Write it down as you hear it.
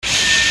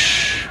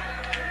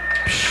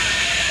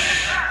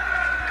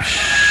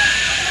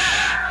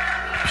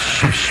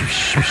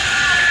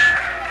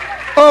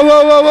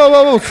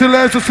Oh,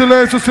 silêncio,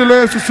 silêncio,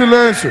 silêncio,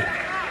 silêncio.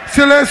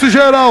 Silêncio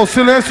geral,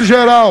 silêncio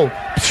geral.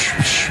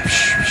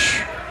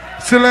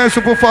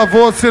 Silêncio, por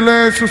favor,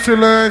 silêncio,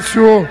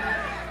 silêncio.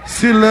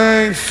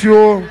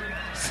 Silêncio,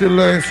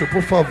 silêncio,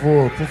 por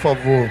favor, por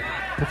favor,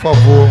 por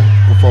favor,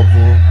 por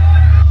favor.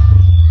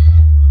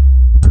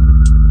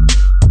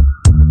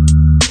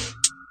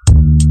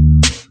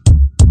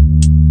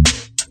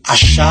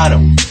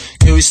 Acharam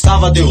que eu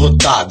estava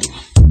derrotado.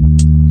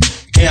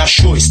 Quem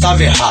achou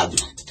estava errado.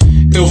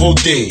 Eu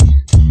voltei,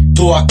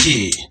 tô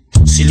aqui.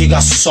 Se liga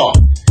só,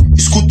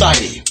 escuta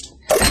aí.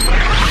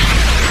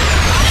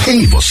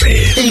 Ei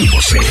você,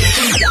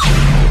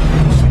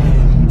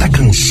 tá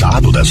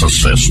cansado dessas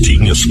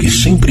festinhas que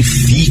sempre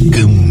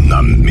ficam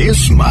na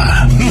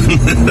mesma?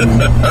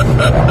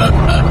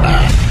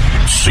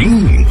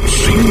 Sim,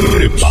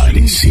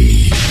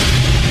 prepare-se.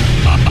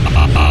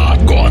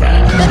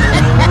 Agora.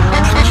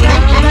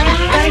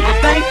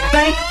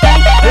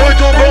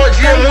 Muito bom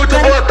dia, muito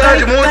boa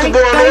tarde, muito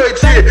boa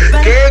noite.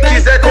 Quem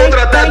quiser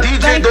contratar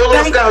DJ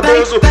Douglas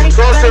Cardoso,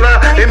 só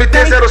acionar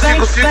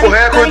MT055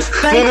 Records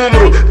no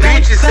número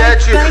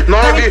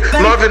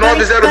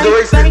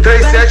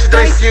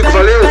 27999023735.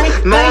 Valeu?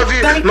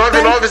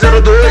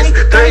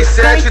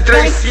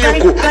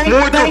 999023735.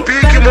 Muito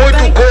pique,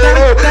 muito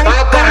couro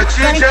a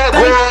partir de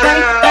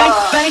agora.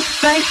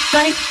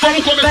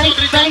 Vamos começar o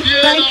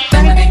brincadeira.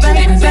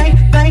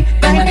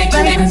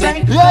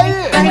 E aí?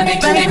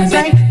 Cheguei, hein?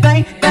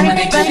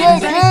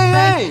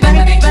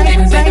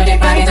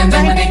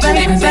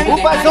 O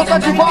Paizão tá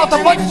de volta,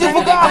 pode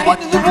divulgar,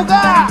 pode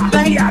divulgar.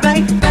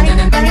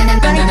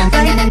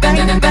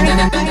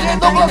 DJ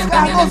Douglas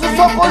Cardoso,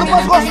 só couro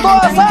mais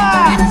gostosa.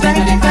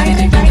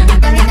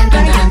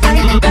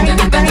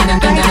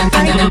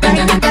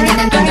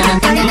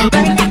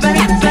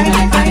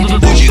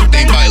 Hoje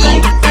tem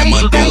bailão, é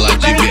Mandela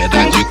de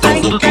verdade.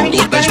 Convoquei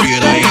todas as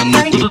piranhas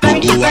no grupo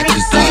do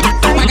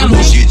WhatsApp. O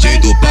DJ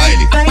do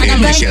baile,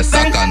 ele é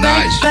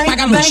sacanagem.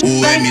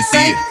 O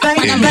MC,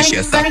 ele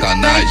é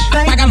sacanagem.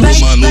 O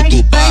mano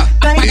do bar,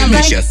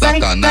 ele é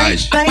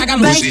sacanagem.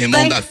 Os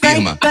irmãos da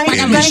firma,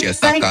 ele é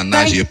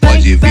sacanagem.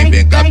 Pode vir,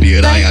 vem cá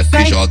piranha,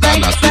 se jogar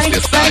na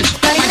sucessagem.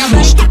 Paga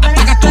luz,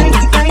 paga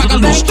tudo, paga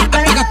luz,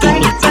 paga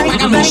tudo,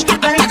 paga luz,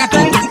 paga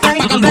tudo,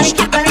 paga luz,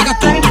 paga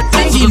tudo.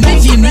 Vem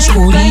vir no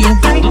escurinho,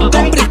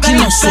 tão preto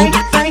não sou.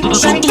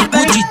 Junto com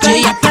o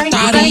DJ, a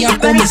putaria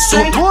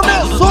começou.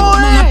 Começou,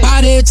 hein? Na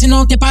parede,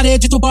 não tem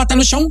parede, tu bota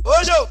no chão.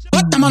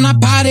 Bota a mão na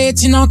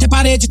parede, não tem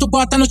parede, tu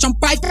bota no chão.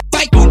 Vai,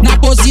 na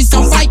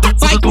posição, vai,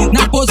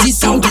 na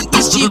posição.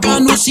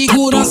 Esticando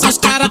segurança, os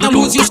caras da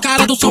luz e os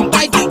caras do som.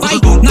 Vai,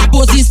 na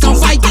posição,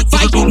 vai,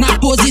 na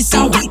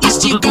posição.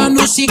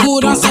 Esticando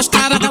segurança, os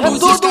caras da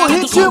luz e os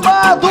caras do som.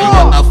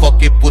 A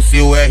foque pro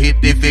seu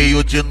RD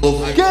veio de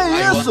novo. Que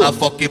isso? A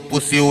foque pro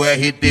seu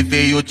RD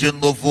veio de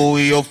novo.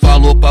 E eu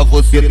falo pra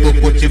você, tu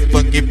curte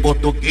funk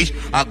português.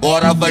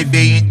 Agora vai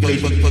ver em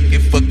inglês. Funk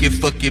baby.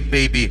 Funk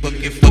baby.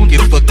 Funk baby. Funk baby.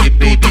 Funk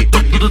baby.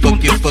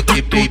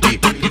 Funk baby.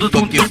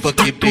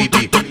 Funk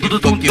baby.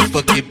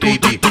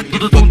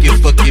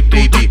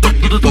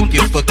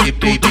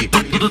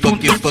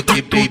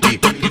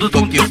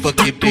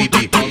 Funk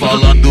baby.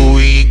 Falando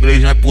em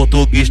inglês, não é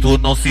português, tu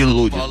não se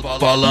ilude.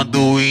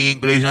 Falando em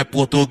inglês, não é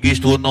português,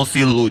 tu não se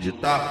ilude,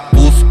 tá?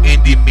 Puss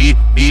and me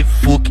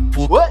fuck.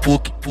 Puss and me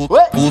fuck.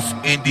 Puss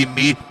and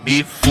me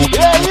fuck.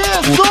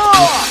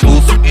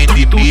 Puss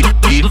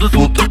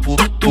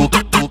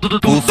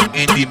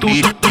and me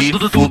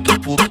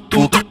fuck.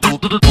 Puss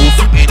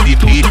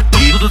and me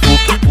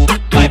fuck.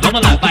 Vai,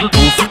 vamos lá, vai.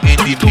 Puss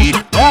and me.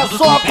 É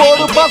só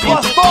couro pra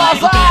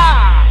gostosa.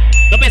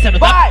 Tô pensando,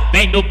 vai.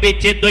 Vem no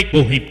beat do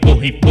empurre.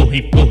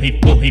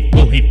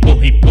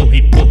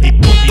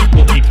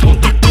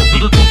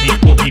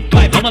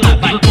 Vai, vamos lá,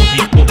 vai.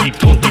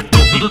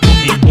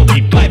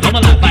 Vai,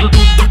 vamos lá, vai.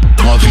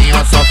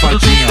 Novinha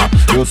safadinha,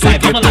 eu sei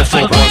que tu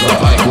sou rosa.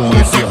 Vai com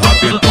esse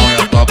rabetão e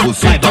a tua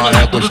buceta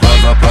é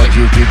gostosa. Pode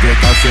vir, vem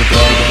cá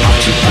sentando,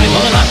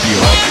 articula na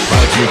piroca.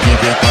 Pode vir,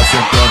 vem cá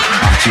sentando,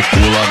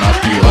 articula na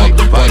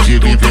piroca. Pode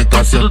vir, vem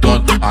cá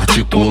sentando,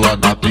 articula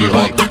na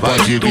piroca.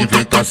 Pode vir,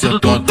 vem cá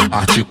sentando,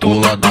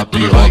 articula na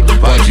piroca.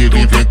 Pode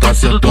vir, vem cá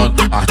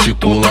sentando,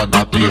 articula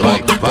na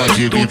piroca.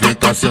 Pode vir, vem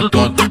cá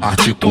sentando,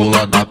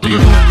 articula na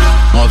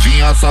piroca.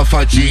 Novinha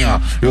safadinha,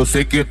 eu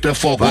sei que tu é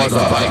fogosa.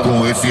 Vai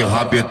com esse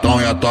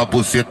rabetão e a tua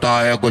buceta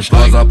é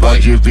gostosa.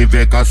 Pode vir,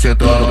 vem cá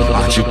sentando,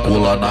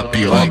 articula na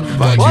piroca.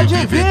 Pode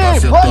vir, vem cá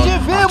sentando,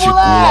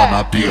 articula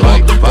na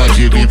piroca.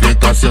 Pode vir, vem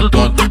cá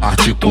sentando,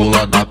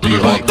 articula na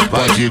piroca.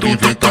 Pode vir,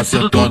 vem cá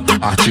sentando,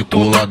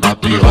 articula na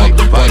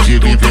piroca. Pode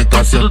vir, vem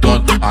cá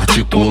sentando,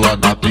 articula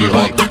na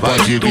piroca.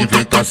 Pode vir,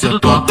 vem cá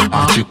sentando,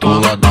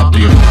 articula na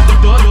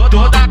piroca.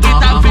 Toda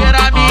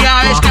quinta-feira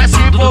minha ex quer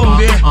se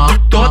envolver.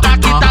 Toda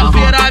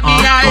quinta-feira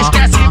minha ex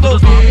quer se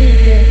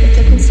envolver.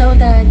 Eu tô com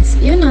saudades.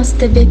 E o nosso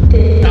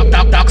TBT?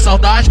 Tá com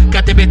saudade?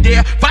 Quer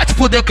TBT? Vai te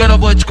fuder que eu não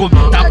vou te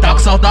comer. Tá com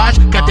saudade?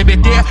 Quer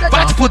TBT?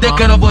 Vai te fuder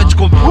que eu não vou te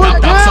comer.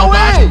 Tá com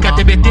saudade? Quer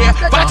TBT?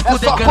 Vai te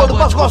fuder que eu não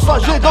vou te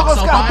comer.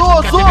 Douglas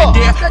Cardoso.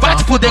 Vai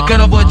te fuder que eu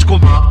não vou te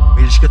comer.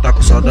 Eles que tá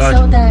com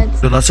saudade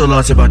do nosso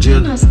lance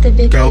bandido,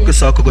 que é o que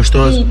soca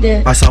gostoso,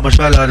 mas somos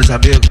melhores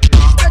amigos.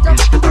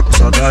 Diz que tá com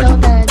saudade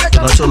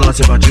do nosso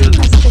lance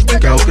bandido,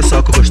 que é o que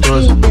soca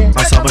gostoso,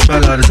 mas somos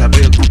melhores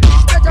amigos.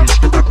 Diz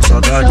que tá com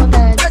saudade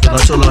do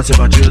nosso lance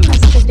bandido,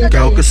 que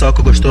é o que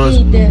soca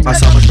gostoso, mas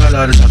somos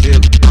melhores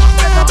amigos.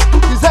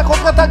 Quiser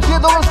contratar DJ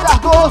Douglas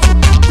Cardoso,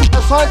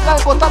 é só entrar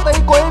em contato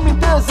aí com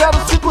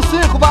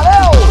MT055,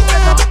 valeu?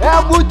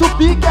 É muito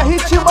pique, é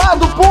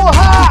ritmado,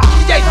 porra!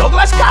 DJ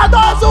Douglas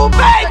Cardoso,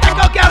 vem que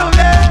eu quero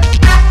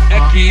ver! É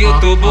que eu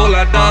tô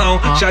boladão,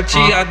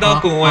 chateadão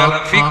com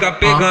ela, fica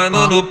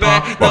pegando no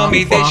pé, não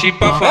me deixe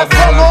pra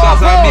favela. Com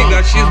as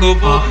amigas X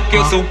novo, que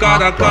eu sou um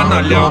cara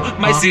canalhão,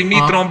 mas se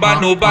me trombar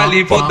no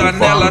baile, vou dar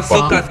nela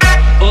socadão.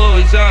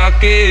 Ô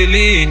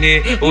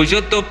Jaqueline, hoje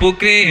eu tô pro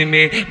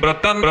crime,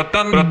 brotando na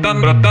minha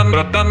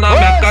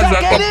casa,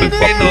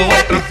 comprando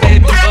outra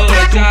firme. Ô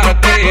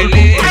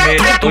Jaqueline,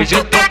 hoje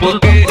eu tô pro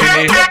crime,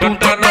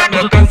 brotando na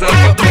minha casa,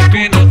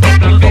 comprando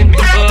outra firme.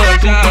 Ô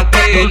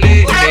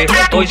Jaqueline,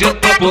 hoje eu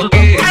tô pro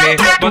crime,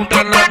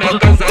 brotando na minha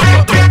casa,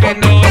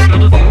 comprando outra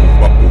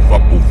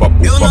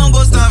firme. Eu não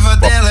gostava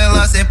dela,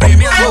 ela sempre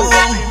me amou,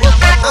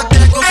 até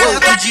que um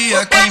certo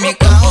dia que me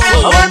calmou.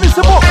 Alô,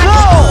 MC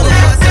Bocão!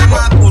 Ela se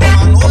amar por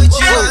uma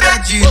noite, hora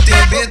de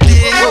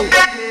TBT.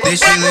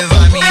 Deixei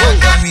levar minha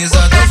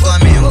camisa do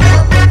Flamengo,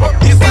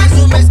 e faz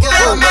um mês que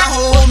ela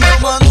amarrou o meu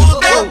mano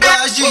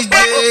Douglas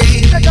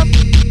DJ.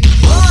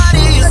 Ô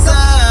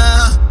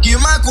Larissa, que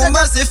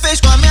macumba cê fez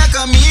com a minha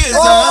camisa?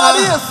 Ô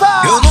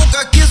Larissa! Eu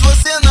nunca quis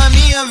você na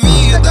minha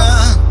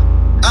vida,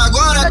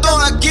 agora tô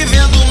aqui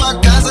vendo uma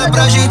casa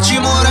pra gente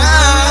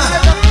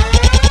morar.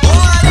 Ô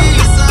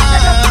Larissa,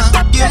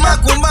 que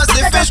macumba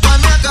cê fez com a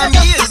minha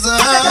camisa?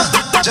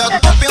 Já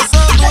tô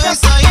pensando em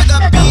sair da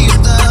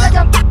pista,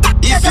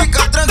 e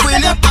fica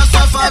tranquilo pra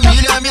sua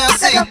família me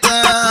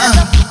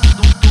aceitar.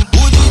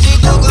 O DJ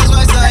Douglas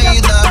vai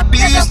sair da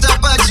pista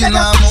pra te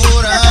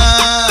namorar.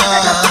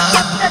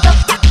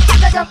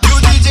 E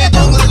o DJ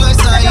Douglas vai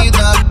sair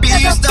da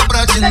pista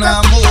pra te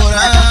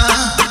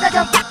namorar.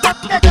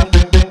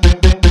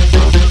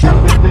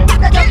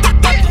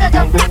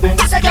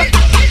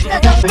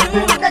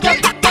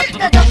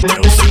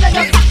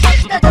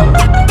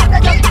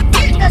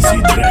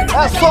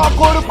 É só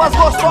couro pras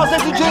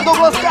gostosas, DJ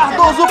Douglas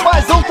Cardoso, o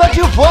Paizão tá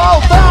de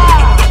volta!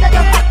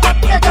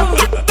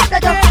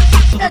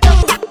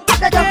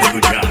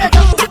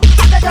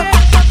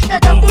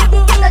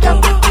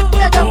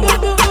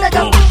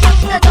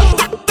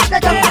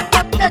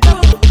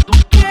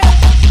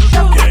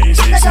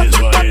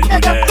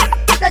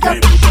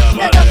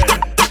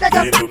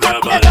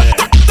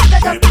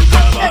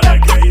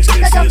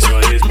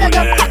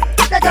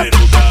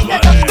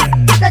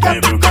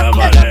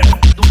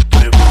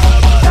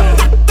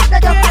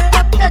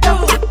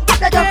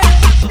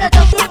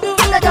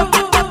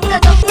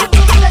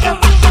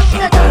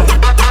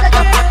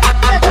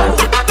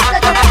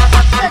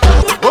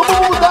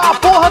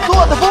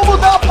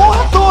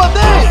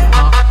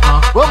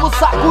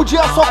 Sacudir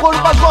a sua couro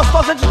pras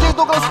gostosas, DJ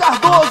Douglas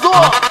Cardoso!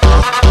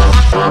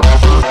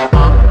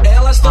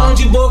 Elas tão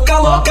de boca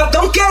louca,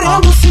 tão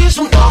querendo se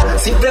juntar.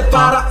 Se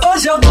prepara,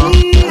 hoje é o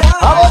dia.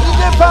 Alô,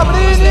 DJ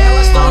Fabrini!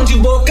 Elas tão de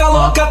boca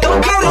louca,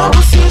 tão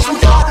querendo se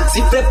juntar.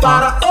 Se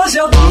prepara, hoje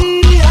é o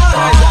dia.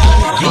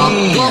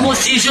 Vamos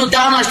se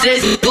juntar nós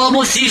três,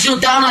 vamos se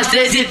juntar nós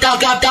três e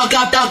toca,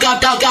 toca, toca,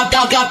 toca, toca,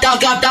 toca,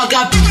 toca,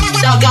 toca,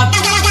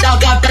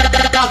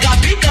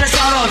 pica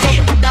nessa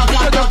novinha.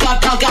 Toca, toca,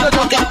 toca,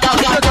 toca,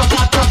 toca,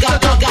 toca, toca,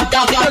 toca,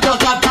 toca,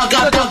 toca,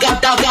 toca,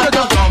 toca,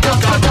 toca,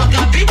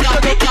 toca, pica,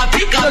 pica,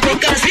 pica,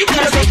 pica, pica,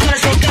 pica,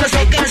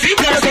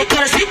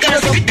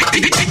 pica,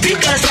 pica,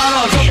 pica nessa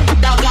novinha.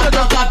 Toca,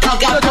 toca,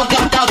 toca, toca,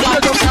 toca, toca,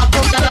 toca, toca,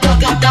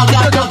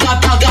 toca.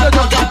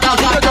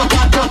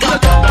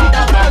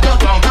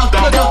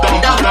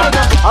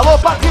 Alô,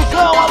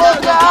 Paquicão, alô,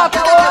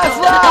 Teatro,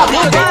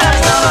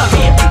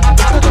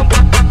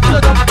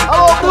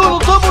 alô, Bruno,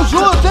 tamo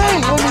junto,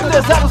 hein?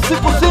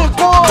 MT055.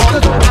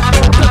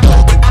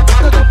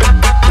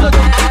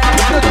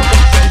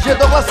 DJ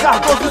Douglas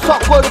Cardoso, só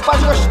couro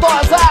pras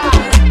gostosa.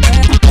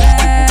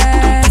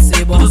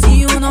 Ser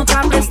bonzinho não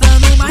tá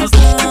prestando mais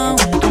não.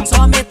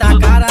 Só meta a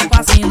cara,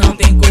 quase não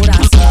tem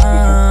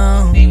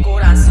coração. Tem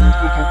coração.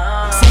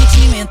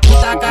 Sentimento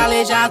tá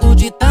calejado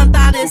de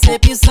tanta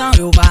decepção.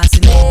 Eu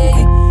vacilei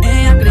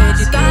em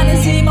acreditar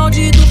nesse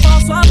maldito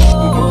falso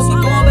amor. Se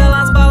com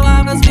belas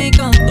palavras me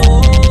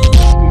encantou,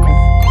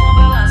 com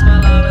belas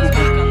palavras me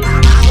encantou.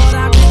 Agora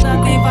aguenta,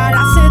 tem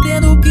várias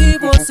cedendo que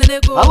você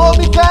negou. Alô,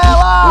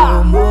 Micaela!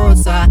 Ô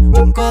moça,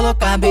 me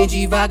colocar bem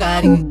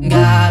devagarinho.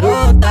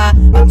 Garota,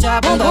 bate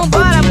a bunda,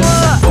 bora amor.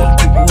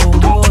 Ô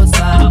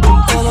moça, me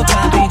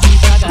colocar bem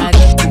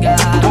devagarinho.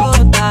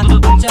 Garota,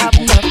 bate a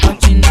bunda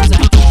forte nos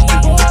arquinhos.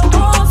 Ô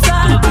moça,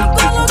 me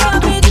colocar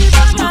bem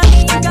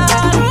devagarinho.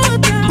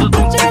 Garota,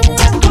 bate a bunda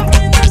forte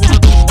nos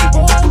arquinhos.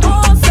 Ô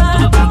moça,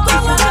 me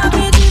colocar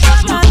bem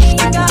devagarinho.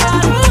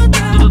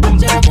 Garota, bate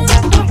a bunda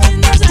forte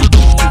nos arquinhos.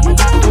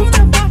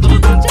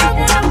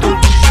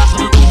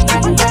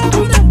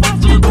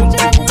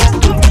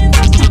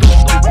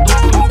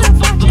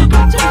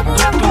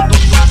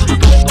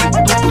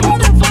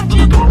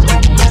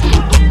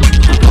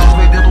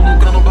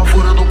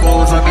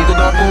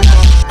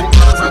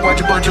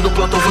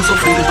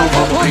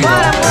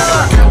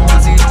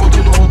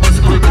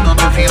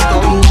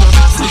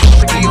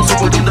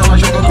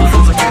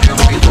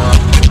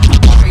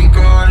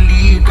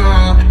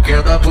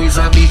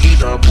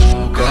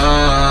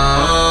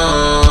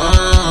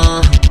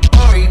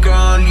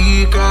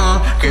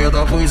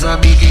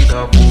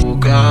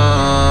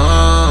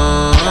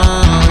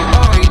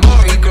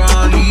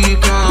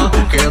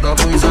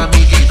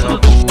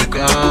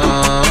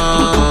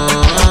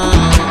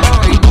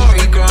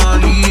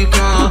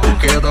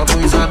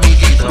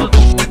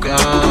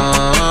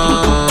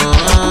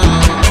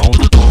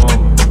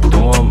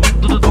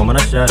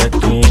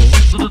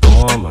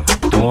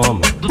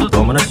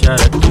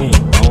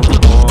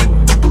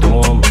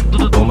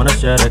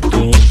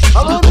 xerequinha.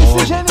 Alô,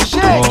 MC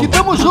GNG, que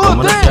tamo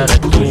junto,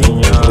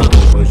 hein?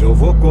 Hoje eu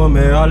vou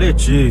comer a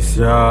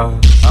Letícia.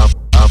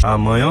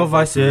 Amanhã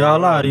vai ser a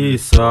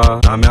Larissa.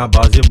 Na minha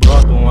base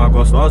brota uma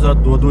gostosa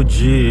todo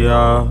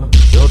dia.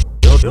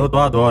 Eu tô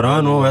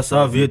adorando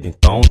essa vida,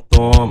 então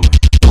toma,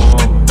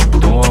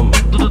 toma,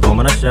 toma,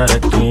 toma na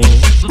xerequinha.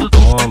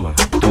 Toma,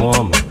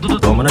 toma,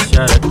 toma na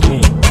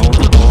xerequinha. Então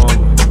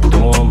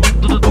toma,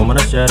 toma, toma na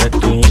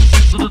xerequinha.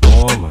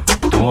 Toma,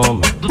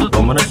 toma,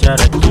 toma na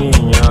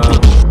xerequinha.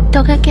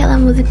 Toca aquela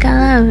música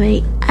lá,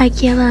 véi.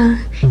 Aquela.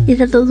 E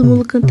tá todo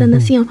mundo cantando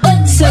assim, ó.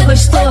 Seu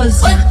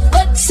gostoso,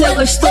 seu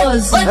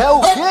gostoso. É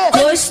o quê?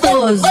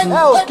 Gostoso.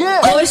 É o quê?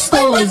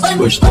 Gostoso.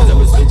 Gostoso é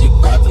você de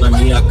quatro na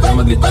minha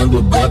cama,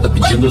 gritando bota,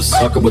 pedindo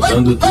soca,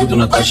 botando tudo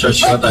na tua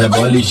xoxota.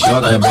 Rebola e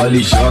chora, rebola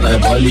e chora,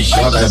 rebola e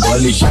chora, rebola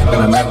e chora.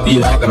 Na minha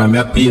piroca, na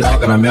minha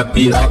piroca, na minha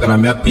piroca, na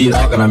minha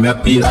piroca, na minha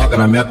piroca,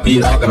 na minha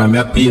piroca, na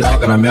minha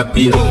piroca, na minha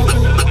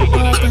piroca.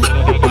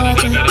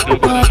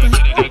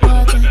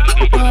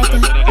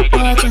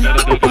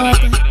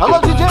 Alô,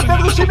 DJ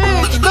Pedro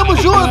Schmidt, tamo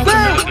junto,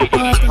 hein?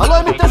 Alô,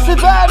 MTC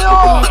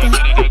velho!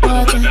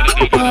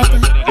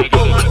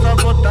 Toma essa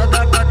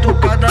botada,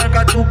 catucada,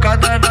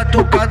 catucada,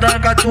 catucada,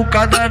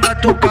 catucada,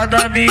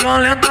 catucada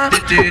violenta.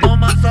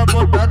 Toma essa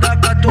botada,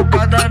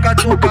 catucada,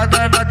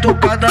 catucada,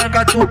 catucada,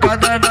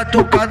 catucada,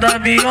 catucada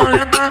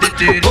violenta.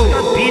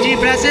 Pedi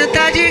pra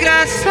sentar de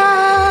graça,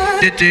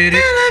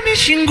 ela me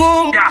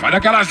xingou. Olha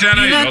aquela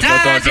cena aí.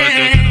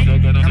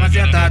 Dá uma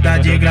sentada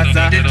de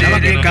graça, dá uma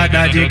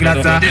picada de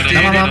graça, dá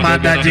uma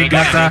mamada de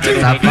graça,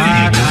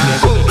 safada.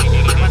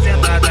 Dá uma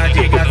sentada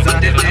de graça,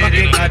 dá uma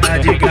picada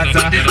de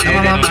graça, dá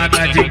uma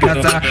mamada de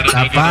graça,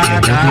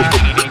 safada.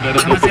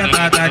 Dá uma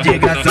sentada de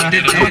graça, dá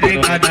uma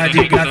picada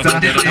de graça,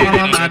 dá uma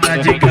mamada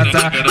de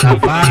graça,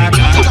 safada.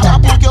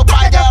 Porque o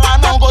pai dela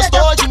não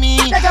gostou de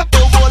mim,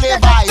 eu vou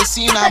levar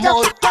esse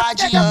namoro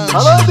adiante.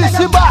 Alô,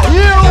 desse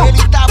barril!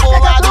 Ele tá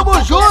bolado tamo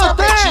com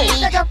junto,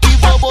 hein? e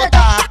vou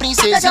botar a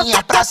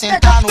princesinha pra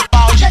sentar no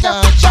pau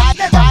gigante.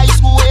 Vai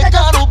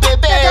escorregando o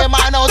bebê,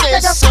 mas não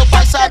deixa seu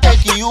pai saber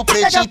que o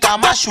pretinho tá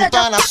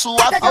machucando a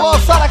sua filha. Alô,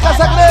 Sara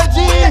Casa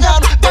Grande!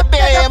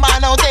 Bebê, mas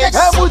não deixa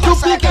é seu muito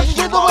pai pique,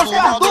 DJ Douglas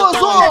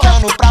Cardoso!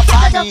 Pra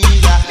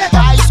família.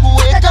 Vai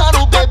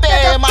escorregando o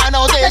bebê, mas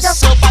não deixa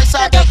seu pai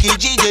saber que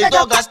DJ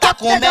Douglas tá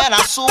comendo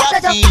a sua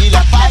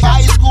filha.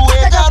 Vai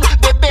escorregando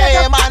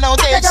bebê, mas não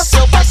deixa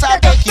seu pai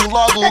saber que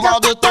logo,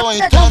 logo eu tô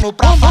entrando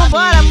pra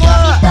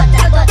família.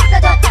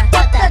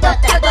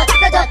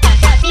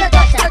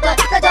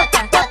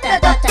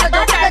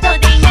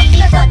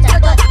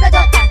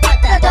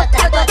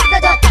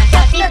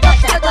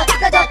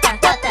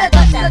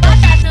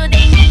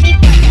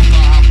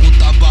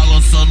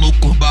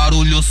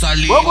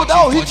 Vamos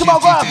dar o ritmo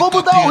agora,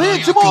 vamos dar o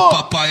ritmo! O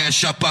papai é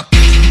chapa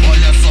quente,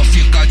 olha só,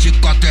 fica de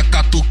quatro, é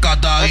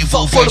catucada,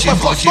 envolvente,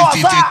 pode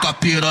viver com a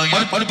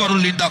piranha. Olha o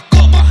barulhinho da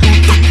cama.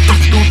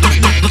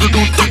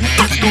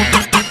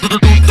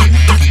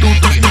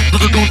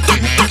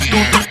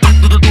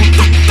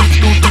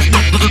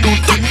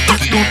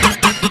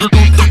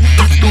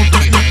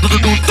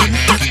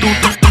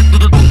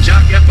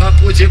 Já que é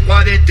papo de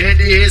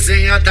quarentena e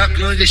resenha da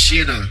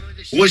clandestina,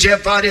 hoje é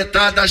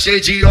varetada, cheio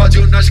de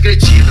ódio nas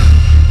cretinas.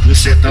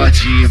 Você tá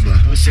de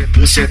imã,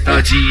 você tá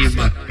de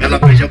imã. Ela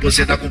prende a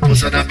buceta com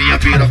pulsa na minha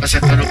piroca,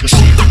 sentando por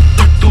cima.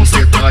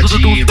 Você tá de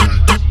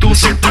imã,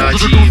 você tá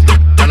de imã.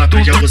 Ela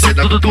prende a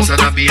buceta com pulsa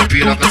na minha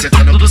piroca,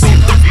 sentando por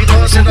cima. Então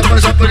você não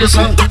faz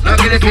aparição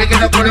naquele pique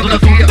da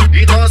coreografia.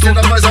 Então você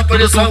não faz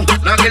aparição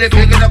naquele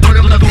pique da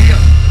coreografia.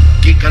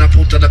 Quica na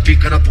ponta da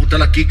pica, na ponta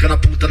ela quica, na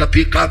ponta da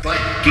pica, vai.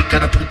 Quica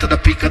na ponta da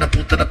pica, na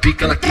ponta da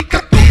pica, ela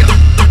quica.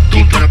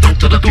 Quica na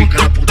ponta da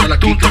pica, na ponta ela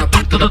quica, na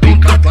ponta da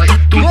pica, vai.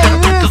 Quica na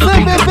ponta da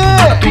pica, na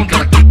ponta da pica,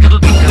 ela quica.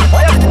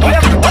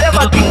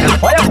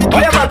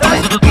 Olha pra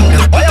trás,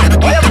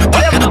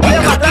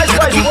 olha pra trás,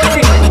 faz força.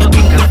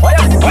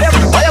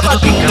 Olha pra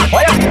trás,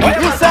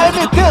 Isso é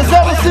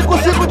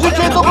MT-055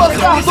 DJ Douglas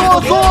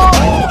Cardoso!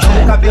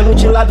 o cabelo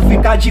de lado,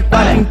 fica de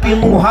quatro,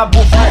 empina o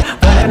rabo, vai.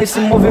 Olha nesse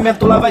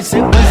movimento lá, vai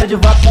sequência de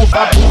vapo,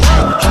 vapo.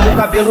 O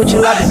cabelo de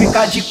lado,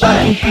 fica de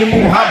quatro, empina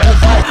o rabo,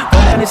 vai.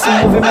 Olha nesse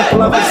movimento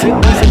lá, vai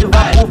sequência de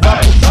vapo,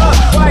 vapo.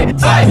 Vai.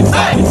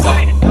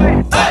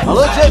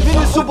 Alô, J.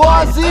 Vinícius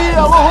Bozzi!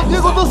 Alô,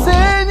 Rodrigo do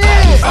CN!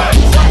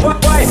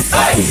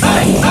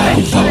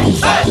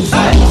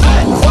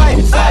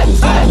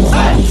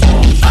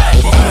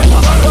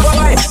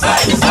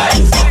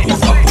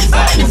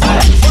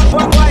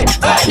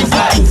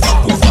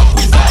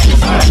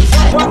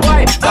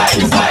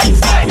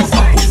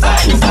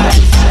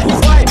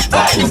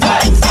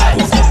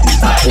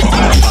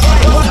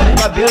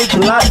 Cabelo de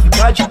lado,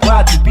 fica de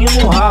quatro,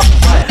 empina o rabo,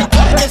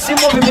 vai. Esse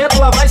movimento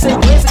lá vai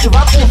sequência de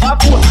vapo,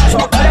 vapo. Só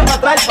olha pra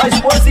trás, faz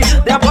pose,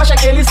 debocha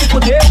que ele se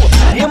fudeu.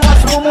 E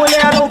mostra o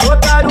mulherão do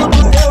otário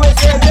do teu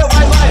excedeu,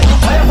 vai.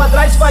 Olha pra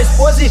trás, faz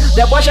pose,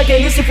 debocha que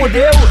ele se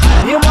fudeu.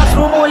 E mostra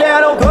o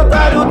mulherão do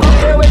otário do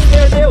teu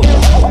excedeu.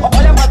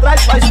 Olha pra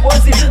trás, faz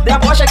pose,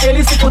 debocha que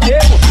ele se fudeu.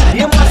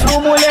 E mostra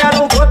o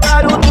mulherão do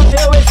otário do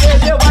teu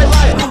excedeu, vai.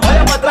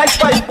 Olha pra trás,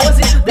 faz pose,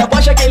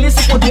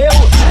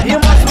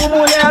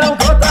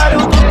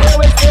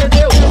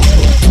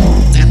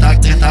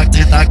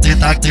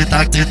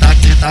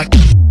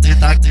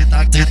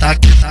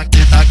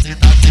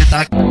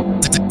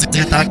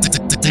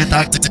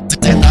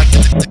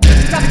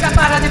 Fica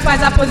parado e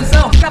faz a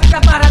posição.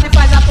 Fica parado e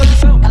faz a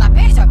posição. Ela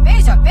beija,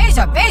 beija,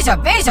 beija, beija,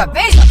 beija,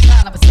 beija,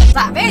 cala você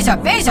tá. Beija,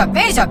 beija,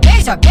 beija,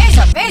 beija,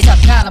 beija, beija,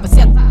 cala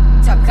você tá.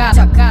 Tchaca,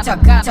 tchaca,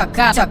 tchaca,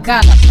 tchaca, tchaca,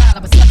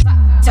 cala você tá.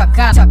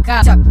 Tchaca,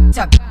 tchaca,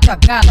 tchaca, tchaca,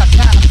 tchaca.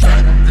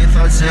 Vem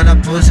fazendo a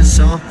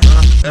posição,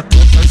 é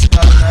pouca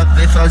espalha.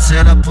 Vem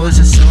fazendo a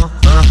posição,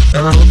 é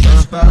pouca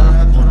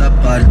espalha. Bunda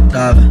para e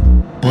trava,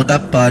 bunda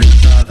para e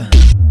trava,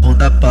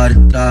 bunda para e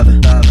trava,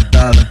 trava,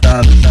 trava,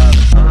 trava.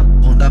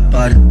 Bunda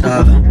para e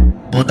trava,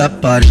 bunda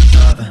para e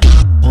trava,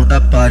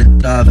 bunda para e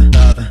trava,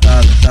 trava,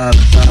 trava,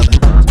 trava.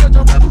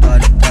 Bunda para e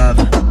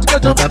trava,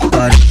 bunda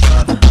para e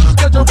trava,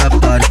 bunda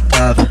para e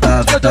trava,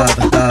 trava, trava,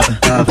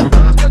 trava.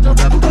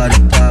 Bunda para e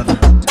trava,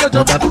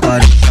 bunda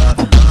para e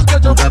trava,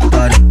 bunda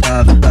para e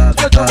trava, trava,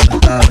 trava,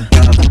 trava.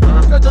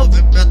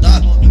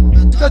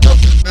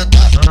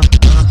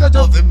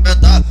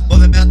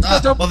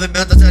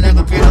 Movimenta,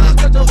 xereca piranha.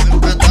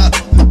 Movimentar.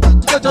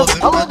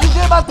 Alô,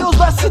 DJ Matheus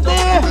do SD,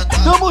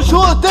 tamo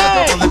junto,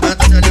 hein?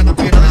 Movimenta, xereca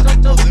piranha.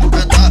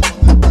 Movimentar.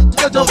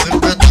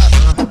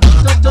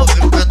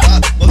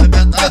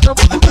 Movimenta,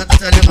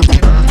 xereca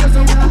piranha.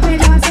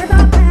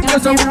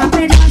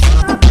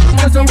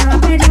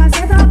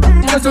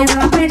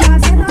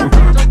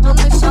 Tô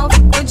no chão,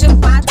 fico de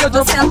quatro.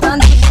 Tô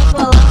sentando e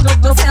rebolando.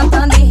 Tô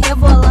sentando e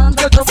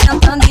rebolando. Tô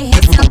sentando e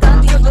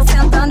ressentando. Tô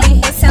sentando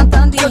e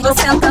ressentando. Tô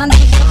sentando e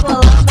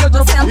rebolando.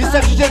 Isso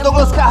é DJ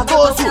Douglas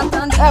Cardoso.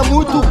 É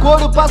muito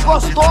couro pra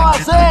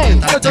gostosa,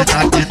 hein?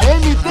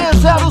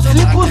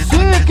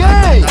 MT-055,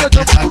 hein?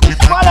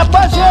 Olha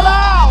pra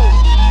geral!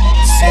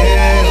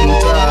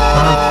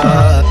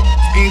 Senta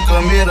em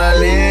câmera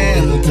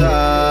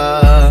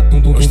lenta,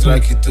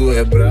 mostrar que tu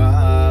é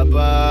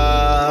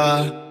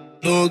braba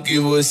no que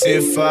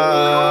você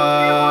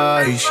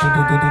faz.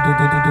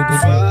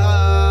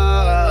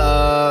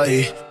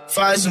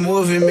 Faz um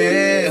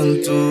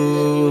movimento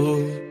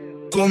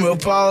com meu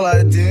pau lá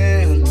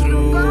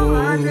dentro,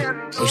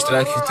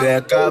 mostrar que tu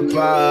é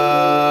capaz.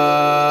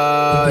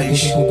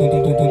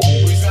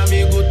 Os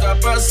amigos tá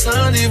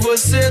passando e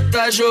você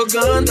tá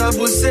jogando a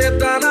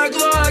buceta na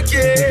Glock.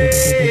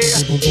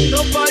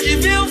 Não pode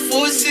ver um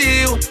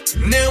fuzil,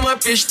 nem uma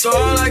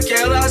pistola que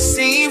ela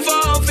se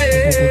envolve.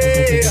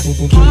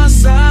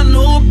 Roça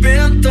no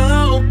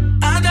pentão,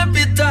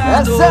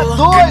 adaptado. Essa é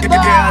doida!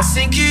 É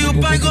assim que o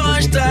pai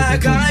gosta.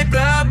 Cai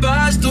pra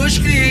baixo dos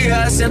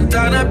cria,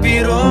 senta na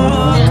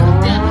piroca,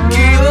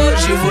 que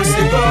hoje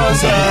você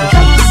goza.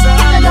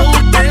 Roça no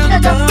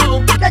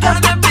pentão,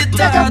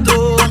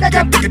 adaptado.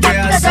 É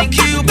assim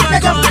que o pai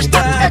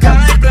gosta.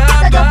 Cai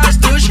pra baixo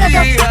dos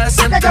cria,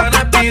 senta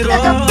na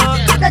piroca,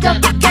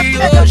 que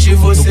hoje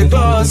você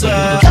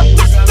goza.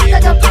 Os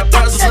amigos tá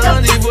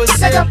passando e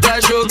você tá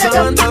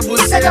jogando a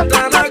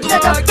buceta na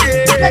Glock.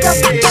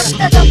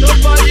 Não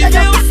pode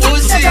ver um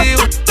fuzil,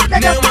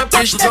 nem uma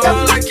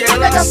pistola que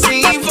ela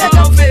se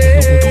envolve.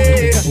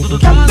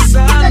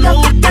 Roça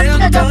no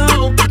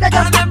pentão,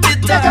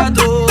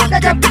 adaptado.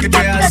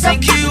 É assim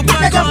que o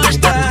pai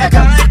gosta.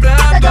 Cai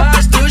pra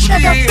baixo dos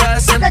cria,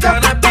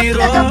 senta na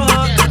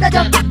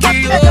piroca,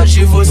 que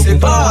hoje você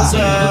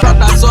goza.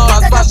 Trata só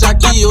as faixas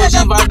que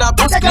hoje vai dar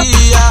pros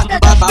cria.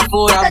 Vai pra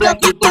fora,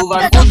 black, tu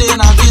vai fuder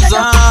na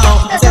visão.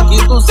 Sei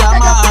que tu se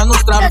amarra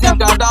nos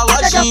trafica da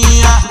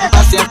lojinha.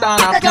 Vai sentar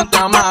na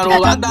pica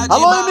marolada de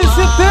balão.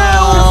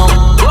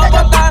 Vou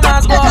botar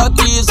nas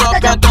Glock, só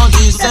pentão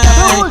de 100.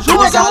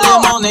 Os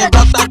alemão nem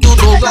brota que o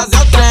Douglas é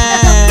o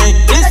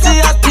trem. E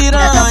se as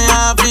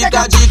piranha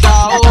fica de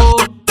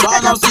caô,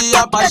 só não se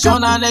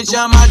apaixona nem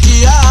chama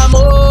de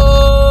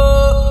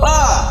amor.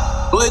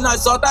 Pois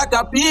nós só taca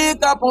a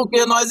pica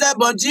porque nós é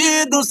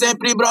bandido.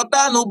 Sempre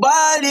brota no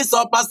baile,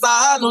 só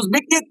passar nos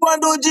biques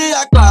quando o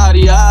dia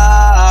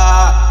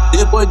clarear.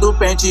 Depois do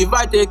pente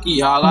vai ter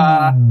que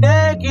ralar,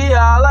 tem que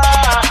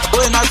ralar.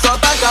 Pois nós só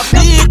taca a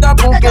pica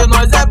porque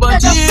nós é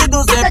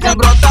bandido. Sempre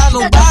brota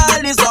no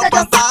baile, só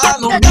passar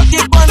no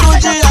bique quando o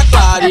dia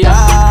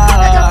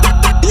clarear.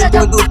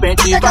 Depois do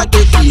pente vai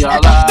ter que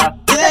ralar,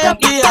 tem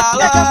que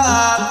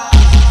ralar.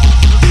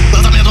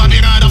 Lançamento uma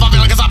piranha da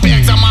favela que essa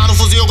pega, se amarra no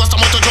fuzil, gosta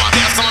muito de uma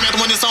peça. Lançamento,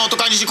 munição,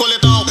 tocadinho de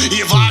coletão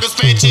e vários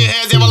pente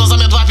reserva.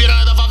 Lançamento uma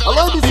piranha da favela.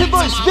 Alô,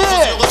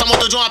 MC2B! Gosta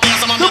muito de uma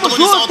peça, lançamento,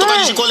 munição,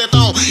 tocadinho de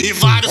coletão e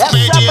vários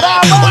pente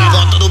reserva. Olha a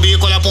ponta do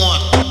bico, olha a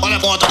ponta. Olha a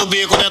ponta do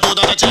bico dentro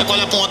da tcheca.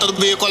 Olha a ponta do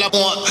bico, olha a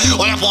ponta.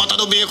 Olha a ponta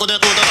do bico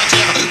dentro da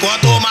tcheca.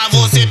 Quanto mais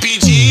você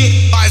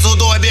pedir, mais o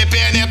 2B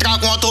penetra.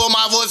 Quanto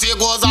mais você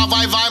goza,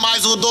 vai,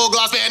 mais o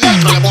Douglas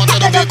penetra. Olha a ponta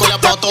do bico, olha a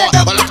ponta.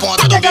 Olha a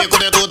ponta do bico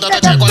dentro da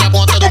tcheca. Olha a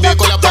ponta do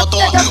bico, olha a ponta.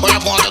 Olha a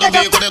ponta do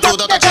bico dentro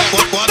da tcheca.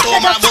 Quanto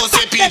mais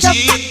você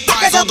pedir,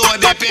 mais o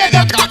 2B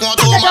penetra.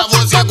 Quanto mais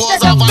você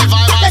goza, vai,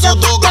 mais o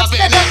Douglas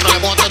penetra. Olha a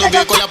ponta do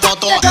bico, olha a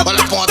ponta.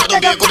 Olha a ponta do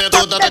bico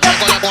dentro da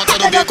tcheca. Olha a ponta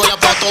do bico, olha a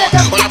ponta.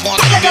 Olha a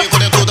ponta do bico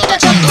dentro da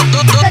tcheca.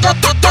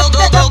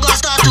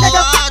 Douglas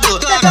tatuado,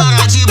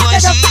 cara de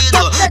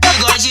bandido,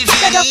 bigode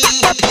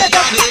fininho,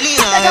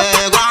 cabelinho na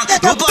égua,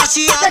 no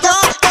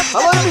passeadão.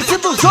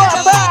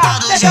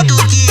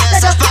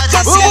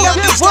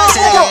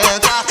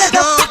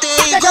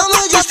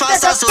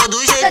 sou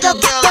do jeito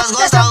que elas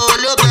gostam.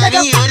 Olhou pra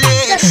mim,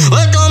 olhei,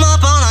 oi, toma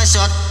pau na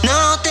chota.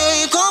 Não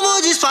tem como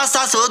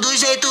disfarçar, sou do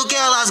jeito que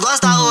elas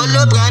gostam.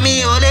 Olhou pra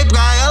mim, olhei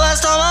pra elas,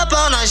 toma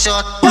pau na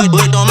chota. Oi,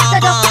 toma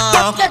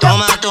pau,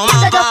 toma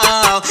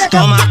pau,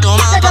 toma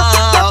pau,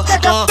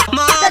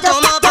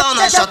 toma pau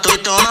na chota. Oi,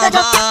 toma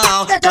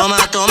pau, toma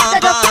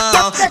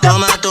pau,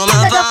 toma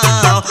pau,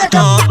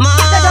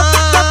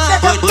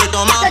 oi,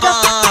 toma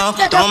pau,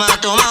 toma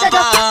pau na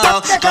chota.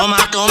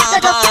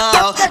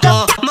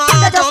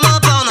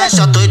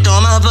 Oi,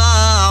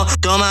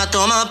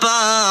 toma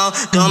pau,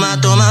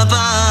 toma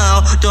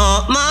pau,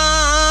 toma.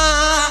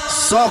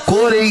 Só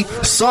couro, hein?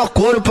 Só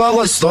couro pra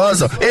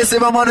gostosa. Esse é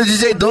meu mano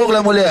DJ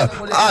Douglas, mulher.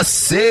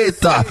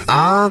 Aceita.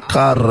 Ah,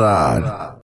 caralho.